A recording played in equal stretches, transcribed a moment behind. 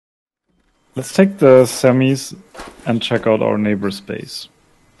Let's take the semis and check out our neighbor's base.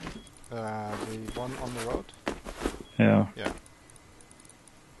 The one on the road? Yeah. Yeah.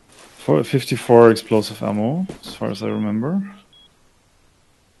 For 54 explosive ammo, as far as I remember.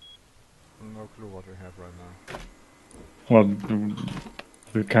 No clue what we have right now. Well,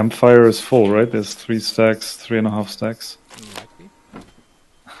 the campfire is full, right? There's 3 stacks, 3.5 stacks. Might be.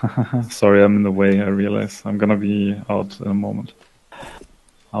 Sorry, I'm in the way, I realize. I'm gonna be out in a moment.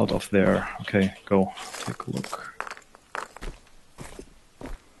 Out of there. Okay, go. Take a look.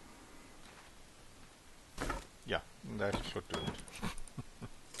 Yeah, that should do it.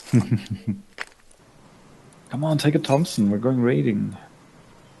 Come on, take a Thompson. We're going raiding.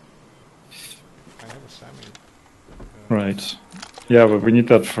 I have a semi. Right. Yeah, but we need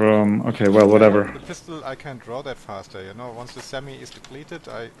that from... Okay, well, whatever. The pistol, I can't draw that faster, you know. Once the semi is depleted,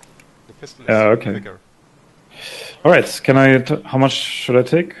 the pistol is okay. bigger. Alright, can I... how much should I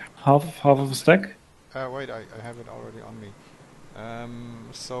take? Half of a stack? Wait, I have it already on me.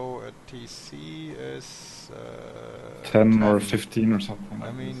 So a TC is... 10 or 15 or something.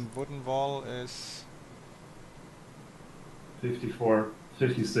 I mean, wooden wall is... 54,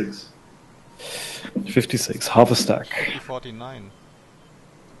 56. 56, half a stack. 49.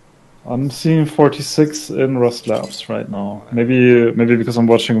 I'm seeing 46 in Rust Labs right now. Maybe because I'm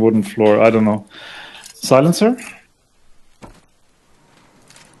watching Wooden Floor, I don't know. Silencer?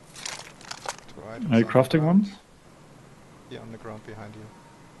 Are you crafting one? Yeah, on the ground behind you.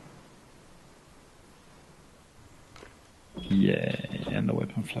 Yeah, and a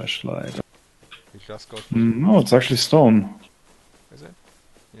weapon flashlight. We just got... No, it's actually stone. Is it?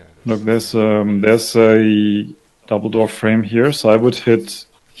 Yeah, it is. Look, there's a double door frame here, so I would hit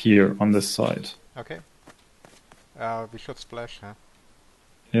here on this side. Okay. We should splash, huh?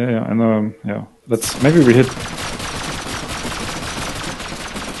 Yeah, and yeah. Maybe we hit.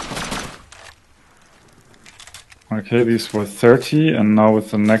 Okay, these were 30, and now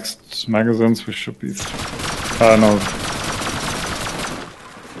with the next magazines we should be. No.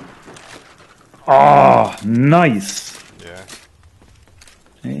 Ah, nice. Yeah.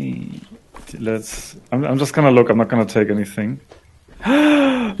 Hey, I'm just gonna look. I'm not gonna take anything.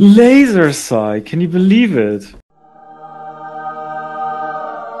 Laser sight! Can you believe it?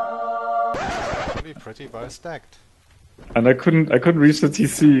 Pretty well stacked. And I couldn't reach the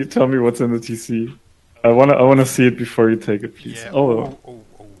TC. Tell me what's in the TC. I wanna see it before you take it, please. Yeah. Oh.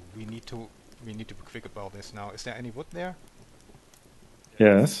 We need to be quick about this now. Is there any wood there?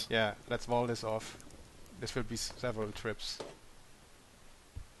 Yes. Yeah. Let's wall this off. This will be several trips.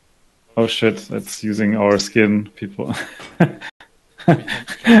 Oh shit! That's using our skin, people. We can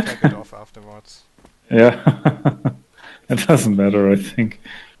just take it off afterwards. Yeah. It doesn't matter, I think.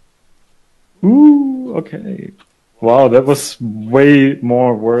 Ooh. Okay. Wow, that was way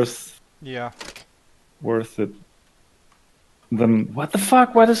more worth it than what the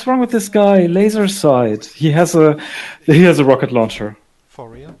fuck? What is wrong with this guy? Laser sight. He has a rocket launcher. For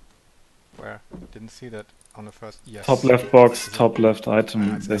real? Where? Didn't see that on the first. Yes. Top left box, top left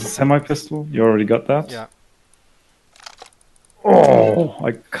item. There's a semi pistol. You already got that? Yeah. Oh,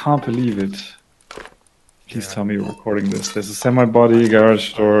 I can't believe it. Please tell me you're recording this. There's a semi body,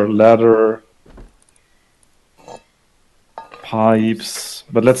 garage door, ladder. Pipes,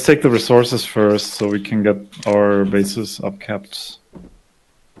 but let's take the resources first so we can get our bases upkept.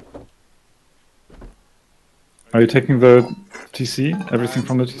 Are you taking the TC? Everything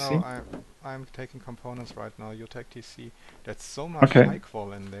from the TC? No, I'm taking components right now. You take TC. That's so much high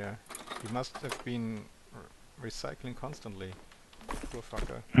qual in there. You must have been recycling constantly. Poor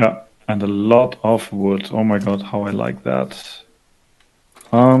fucker. Yeah, and a lot of wood. Oh my god, how I like that.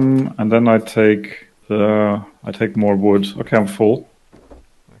 And then I take more wood. Okay, I'm full.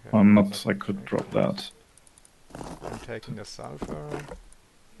 Okay, I'm not. I could drop that. I'm taking the sulfur.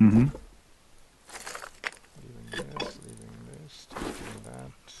 Mm-hmm. Leaving this, taking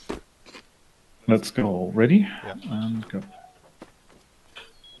that. Let's go. Ready? Yeah. And go.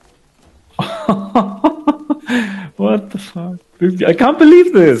 What the fuck? I can't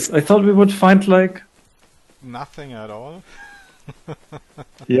believe this. I thought we would find like nothing at all.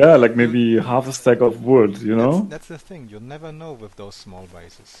 Yeah, like maybe half a stack of wood, you know? That's the thing, you never know with those small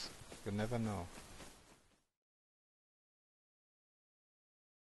bases. You never know.